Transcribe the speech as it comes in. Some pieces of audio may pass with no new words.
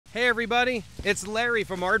Hey everybody, it's Larry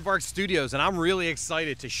from Aardvark Studios, and I'm really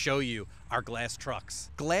excited to show you our glass trucks.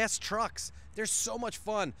 Glass trucks, they're so much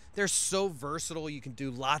fun. They're so versatile. You can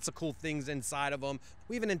do lots of cool things inside of them.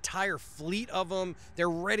 We have an entire fleet of them. They're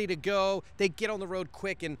ready to go. They get on the road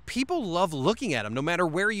quick, and people love looking at them no matter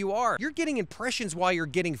where you are. You're getting impressions while you're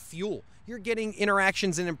getting fuel. You're getting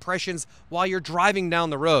interactions and impressions while you're driving down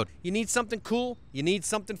the road. You need something cool? You need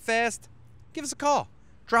something fast? Give us a call.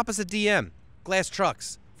 Drop us a DM. Glass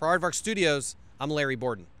trucks. For Aardvark Studios, I'm Larry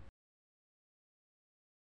Borden.